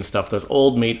of Maiden stuff. There's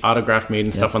old autographed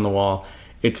Maiden stuff on the wall.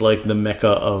 It's like the mecca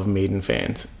of Maiden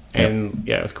fans. And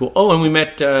it was cool. Oh, and we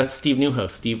met Steve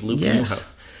Newhouse, Steve Loop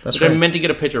Newhouse. That's right. right. I meant to get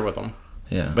a picture with him.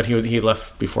 Yeah. But he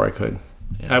left before I could.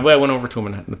 Yeah. I went over to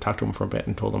him and talked to him for a bit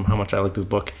and told him how much I liked his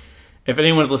book. If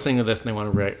anyone's listening to this and they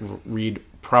want to read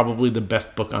probably the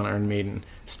best book on Iron Maiden,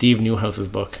 Steve Newhouse's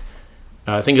book.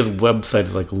 I think his website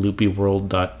is like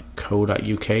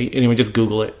loopyworld.co.uk. Anyway, just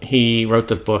Google it. He wrote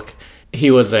this book.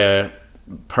 He was a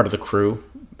part of the crew.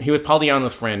 He was Paul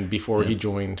Di'Anno's friend before he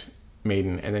joined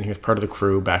Maiden, and then he was part of the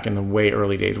crew back in the way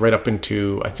early days, right up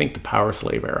into, I think, the Power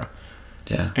Slave era.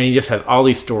 Yeah. And he just has all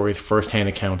these stories, first-hand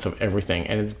accounts of everything,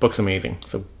 and his book's amazing.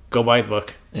 So go buy his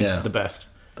book. It's the best.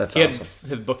 That's awesome.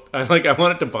 His book. I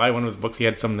wanted to buy one of his books. He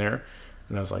had some there,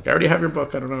 and I was like, I already have your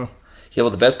book. I don't know. Yeah, well,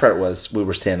 the best part was we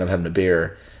were standing up having a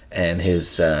beer, and his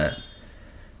so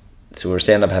we were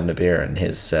standing up having a beer, and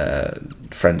his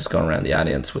friend is going around the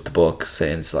audience with the book,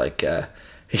 saying it's like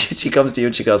she comes to you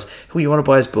and she goes, "Oh, you want to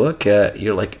buy his book?"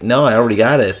 You're like, "No, I already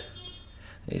got it."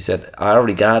 And he said, "I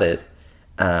already got it,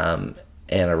 and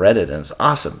I read it, and it's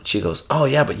awesome." She goes, "Oh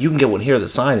yeah, but you can get one here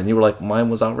that's signed." And you were like, "Mine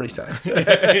was already signed."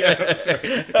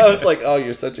 I was like, "Oh,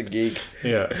 you're such a geek."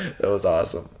 Yeah, that was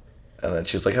awesome. And then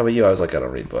she was like, "How about you?" I was like, "I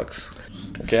don't read books."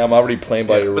 Okay, I'm already playing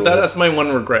by your rules. But that's my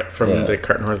one regret from the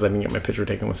Cart and Horse. I didn't get my picture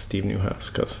taken with Steve Newhouse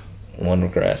because one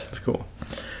regret. It's cool.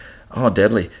 Oh,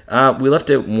 deadly. We left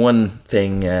out one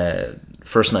thing.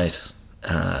 First night,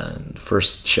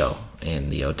 first show in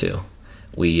the O2.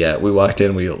 We walked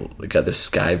in. We got this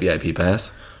Sky VIP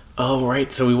pass. Oh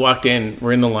right. So we walked in.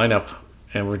 We're in the lineup,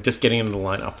 and we're just getting into the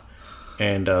lineup.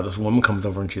 And this woman comes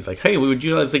over and she's like, "Hey, would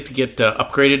you guys like to get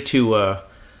upgraded to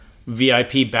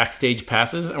VIP backstage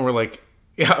passes?" And we're like,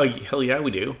 "Yeah, like hell yeah, we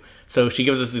do." So she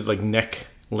gives us these like neck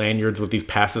lanyards with these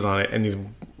passes on it and these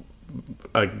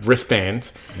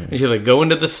wristbands, and she's like, "Go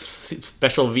into this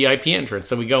special VIP entrance."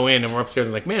 So we go in and we're upstairs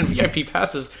and like, "Man, VIP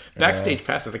passes, backstage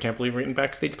passes! I can't believe we're getting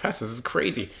backstage passes. This is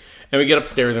crazy." And we get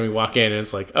upstairs and we walk in and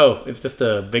it's like, "Oh, it's just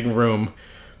a big room,"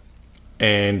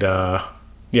 and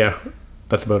yeah.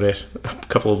 That's about it. A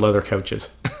couple of leather couches,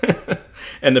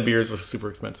 and the beers were super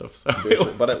expensive.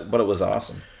 So, but it was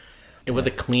awesome. It was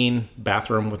a clean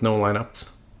bathroom with no lineups,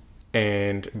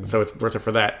 and so it's worth it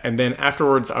for that. And then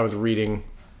afterwards, I was reading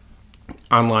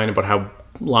online about how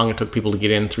long it took people to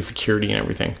get in through security and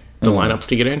everything, the lineups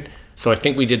to get in. So I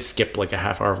think we did skip like a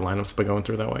half hour of lineups by going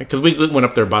through that way because we went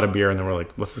up there, bought a beer, and then we're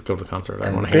like, "Let's just go to the concert."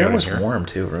 I want to hang out. The beer was warm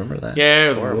too. Remember that? Yeah,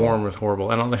 it was warm. It was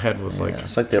horrible, and all they had was like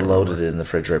it's like they loaded it in the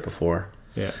fridge right before.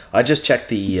 Yeah, I just checked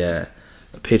the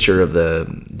picture of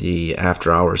the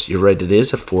after hours. You're right; it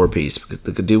is a 4-piece because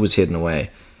the dude was hidden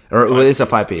away, or it is a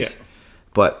 5-piece. Yeah.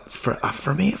 But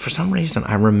for me, for some reason,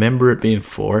 I remember it being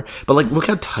 4. But like, look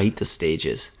how tight the stage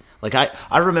is. Like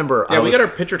I remember. Yeah, we got our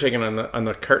picture taken on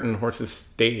the Cart and Horses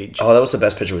stage. Oh, that was the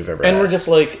best picture we've ever had. And we're just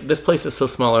like, this place is so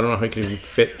small. I don't know how it can even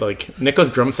fit. Like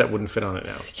Nico's drum set wouldn't fit on it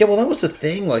now. Yeah, well, that was the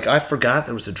thing. Like I forgot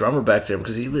there was a drummer back there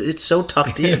because it's so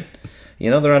tucked in. You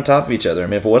know, they're on top of each other. I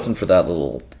mean, if it wasn't for that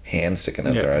little hand sticking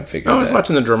out there, I'd figure. I was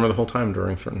watching the drummer the whole time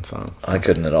during certain songs. I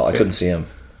couldn't at all. I couldn't see him.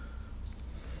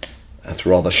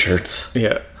 Through all the shirts.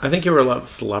 Yeah, I think you were a lot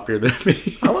sloppier than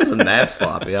me. I wasn't that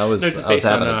sloppy. I was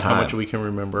having a time. How much we can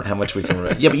remember.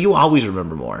 Yeah, but you always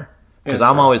remember more. Because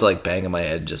I'm always like banging my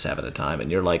head just having a time.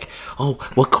 And you're like, "Oh,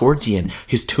 what chord's he in?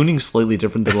 His tuning's slightly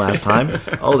different than last time.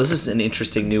 Oh, this is an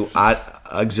interesting new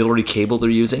auxiliary cable they're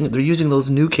using. They're using those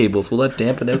new cables. Will that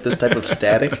dampen out this type of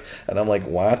static?" And I'm like,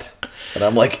 "What?" And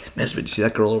I'm like, "Nesbitt, you see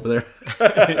that girl over there?"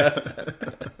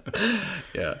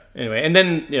 Yeah. Anyway, and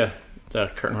then, the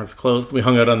Cart and Horse closed. We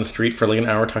hung out on the street for like an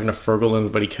hour talking to Fergal and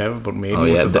his buddy Kev about Maiden. Oh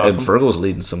yeah, which was awesome. And Fergal was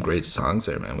leading some great songs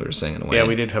there, man. We were singing away. Yeah,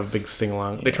 we did have a big sing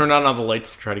along. They turned on all the lights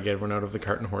to try to get everyone out of the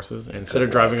Cart and Horses. And instead of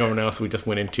driving over now, so we just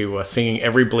went into singing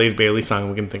every Blaze Bayley song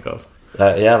we can think of.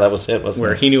 Yeah, that was it, wasn't it?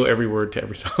 Where he knew every word to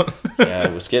every song. Yeah,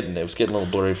 it was getting a little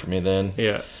blurry for me then.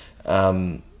 Yeah.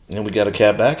 And we got a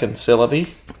cab back in C'est La Vie.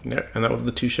 Yeah, and that was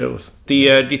the 2 shows. Do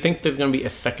you think there's going to be a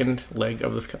second leg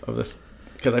of this?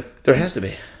 Because there has to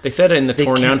be. They said in the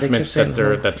tour announcement that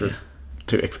they're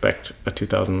to expect a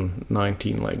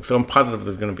 2019 leg. So I'm positive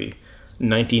there's going to be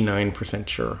 99%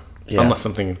 sure, unless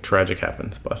something tragic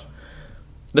happens. But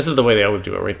this is the way they always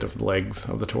do it, right? The legs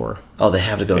of the tour. Oh, they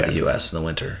have to go to the U.S. in the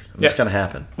winter. It's going to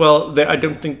happen. Well, I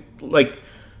don't think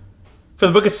for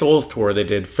the Book of Souls tour they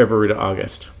did February to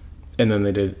August, and then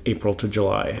they did April to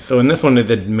July. So in this one they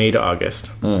did May to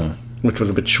August. Which was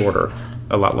a bit shorter,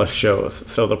 a lot less shows.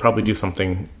 So they'll probably do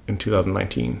something in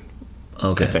 2019.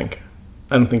 Okay. I think.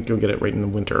 I don't think you'll get it right in the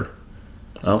winter.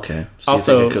 Okay. So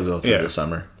also, you think it could go through the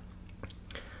summer?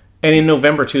 And in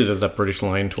November, too, there's that British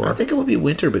Lion tour. I think it would be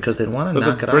winter because they'd want to knock it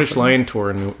off. There's a British Lion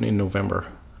tour in November.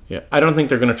 Yeah. I don't think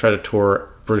they're going to try to tour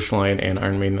British Lion and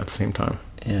Iron Maiden at the same time.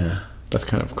 Yeah. That's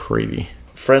kind of crazy.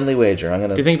 Friendly wager.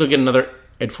 Do you think they'll get another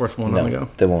Ed Forth one on the go? No,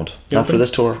 they won't. Not for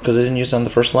this tour, because they didn't use it on the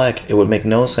first leg. It would make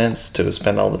no sense to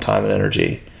spend all the time and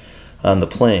energy on the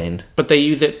plane. But they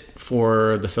use it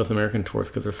for the South American tours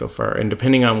because they're so far. And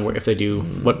depending on if they do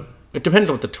it depends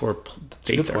on what the tour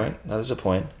dates are. Point. That is a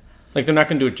point. Like they're not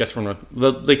going to do it just for North.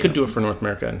 They could do it for North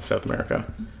America and South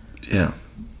America. Yeah.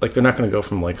 Like they're not going to go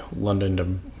from like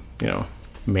London to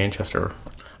Manchester.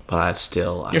 But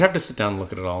still, you'd have to sit down and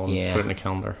look at it all and put it in a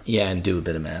calendar. Yeah, and do a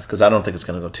bit of math because I don't think it's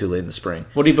going to go too late in the spring.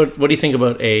 What do you think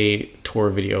about a tour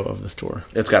video of this tour?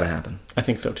 It's got to happen. I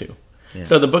think so too. Yeah.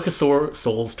 So the Book of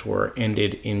Souls tour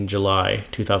ended in July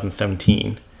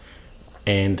 2017,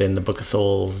 and then the Book of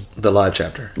Souls, the live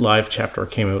chapter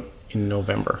came out in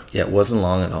November. Yeah, it wasn't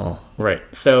long at all. Right.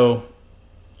 So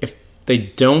if they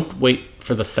don't wait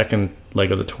for the second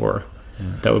leg of the tour.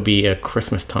 That would be a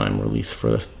Christmas time release for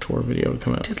this tour video to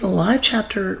come out. The live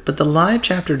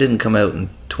chapter didn't come out in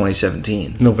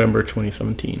 2017. November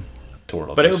 2017.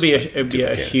 But it would be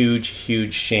a huge,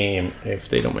 huge shame if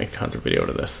they don't make a concert video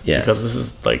to this. Yeah. Because this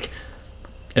is like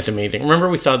It's amazing. Remember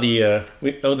we saw the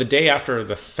day after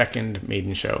the second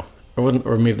Maiden show.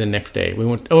 Or maybe the next day. We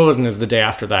went. Oh, it wasn't. It was the day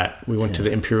after that. We went to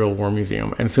the Imperial War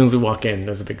Museum, and as soon as we walk in,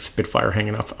 there's a big Spitfire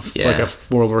hanging up, like a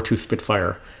World War II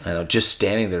Spitfire. I know, just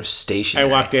standing there, stationary.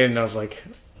 I walked in, and I was like,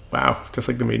 "Wow, just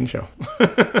like the Maiden show."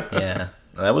 Yeah,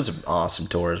 that was an awesome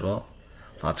tour as well.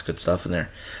 Lots of good stuff in there.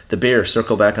 The beer.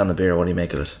 Circle back on the beer. What do you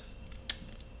make of it?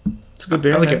 It's a good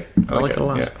beer. I like it. I like it a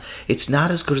lot. Yeah. It's not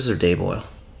as good as their Day Boil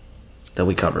that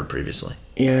we covered previously.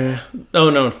 Yeah. Oh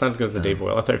no, it's not as good as the Day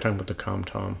Boil. I thought you were talking about the Com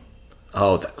Tom.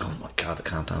 Oh my God! The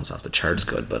Comtom's off the charts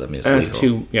good, but I mean it's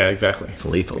lethal. Yeah, exactly. It's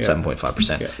lethal,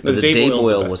 7.5%. Yeah. But the Day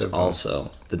Boil was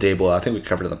also the Day Boil. I think we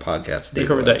covered it in the podcast. We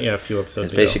covered that, a few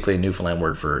episodes It's basically a Newfoundland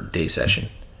word for day session.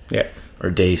 Yeah. Or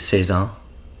day saison.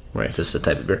 Right. This is the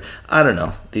type of beer. I don't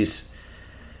know these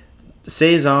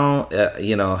saison.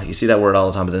 You see that word all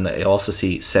the time, but then I also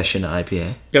see session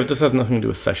IPA. Yeah, but this has nothing to do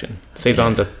with session.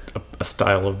 Saison's a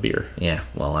style of beer. Yeah.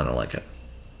 Well, I don't like it.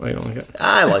 Oh, you don't like it?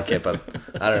 I like it, but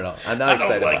I don't know. I'm not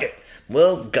excited about it.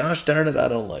 Well, gosh darn it, I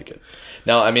don't like it.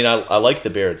 No, I mean, I like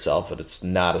the beer itself, but it's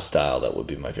not a style that would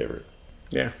be my favorite.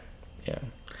 Yeah. Yeah.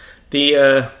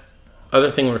 The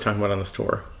other thing we were talking about on this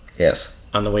tour. Yes.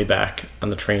 On the way back, on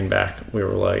the train back, we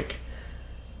were like,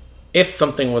 if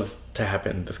something was to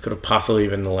happen, this could have possibly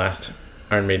been the last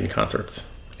Iron Maiden concerts.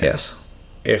 Yes.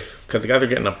 Because the guys are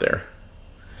getting up there.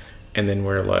 And then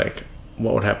we're like,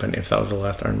 what would happen if that was the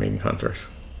last Iron Maiden concert?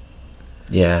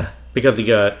 Yeah. Because you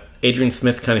got Adrian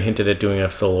Smith kind of hinted at doing a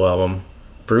solo album.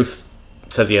 Bruce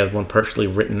says he has one partially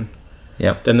written.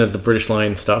 Yep. Then there's the British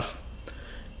Lion stuff.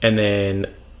 And then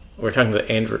we're talking to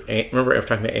Andrew. Remember I was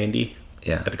talking to Andy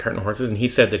at the Cart and Horses? And he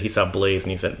said that he saw Blaze,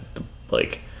 and he said,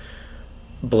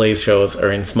 Blaze shows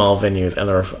are in small venues, and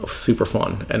they're super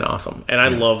fun and awesome. And I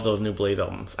love those new Blaze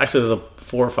albums. Actually, there's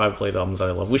 4 or 5 Blaze albums that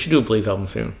I love. We should do a Blaze album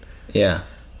soon. Yeah.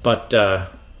 But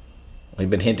we've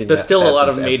been hinting. There's still a lot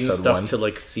of Maiden stuff 1.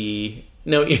 to see.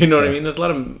 No, you know what I mean. There's a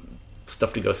lot of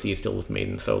stuff to go see still with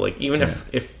Maiden. So even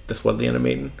if this was the end of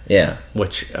Maiden,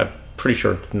 which I'm pretty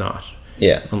sure it's not,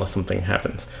 unless something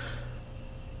happens,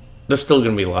 there's still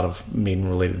going to be a lot of Maiden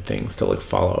related things to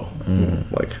follow.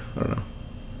 Like I don't know.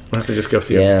 I have to just go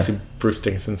see Bruce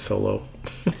Dickinson solo.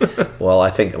 Well, I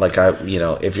think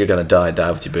if you're going to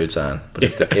die with your boots on. But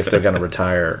if they're going to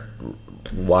retire,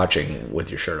 watching with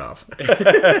your shirt off.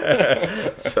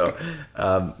 So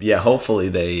hopefully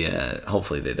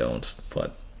they don't,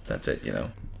 but that's it.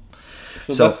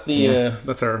 So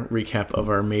that's our recap of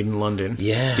our Maiden London.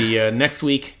 The next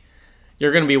week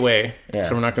you're going to be away,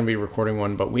 so we're not going to be recording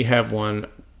one, but we have one.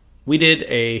 We did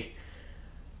a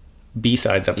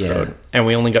B-sides episode, and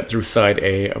we only got through side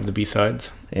A of the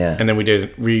B-sides, and then we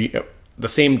did the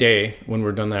same day when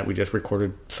we're done that, we just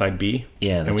recorded side B.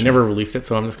 And we never released it,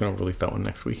 so I'm just going to release that one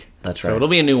next week. That's right. So it'll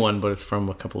be a new one, but it's from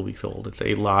a couple of weeks old. It's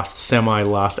a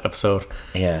semi-lost episode.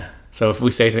 Yeah. So if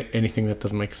we say anything that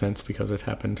doesn't make sense because it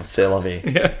happened. C'est la vie.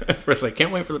 Yeah. First,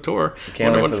 can't wait for the tour.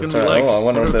 Can't wait for the tour. I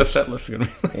wonder what the set list is going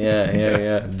to be like.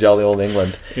 Yeah. Jolly old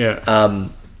England. Yeah.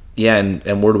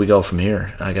 And where do we go from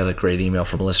here? I got a great email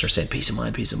from a listener saying, peace of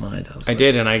mind. I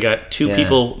did, and I got 2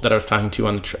 people that I was talking to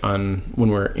on when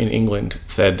we were in England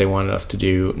said they wanted us to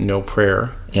do No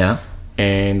Prayer. Yeah.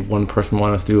 And one person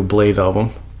wanted us to do a Blaze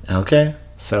album. Okay.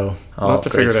 So we'll have to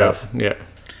figure it out. Yeah.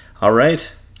 All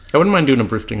right. I wouldn't mind doing a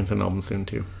Bruce Dickinson album soon,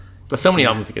 too. There's so many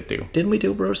albums you could do. Didn't we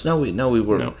do Bruce? No, we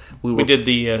were. No. We did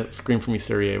the Scream for Me,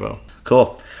 Sarajevo.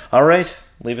 Cool. All right.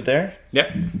 Leave it there?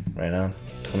 Yep. Right on.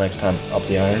 Till next time, up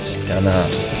the irons, down the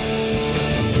hops.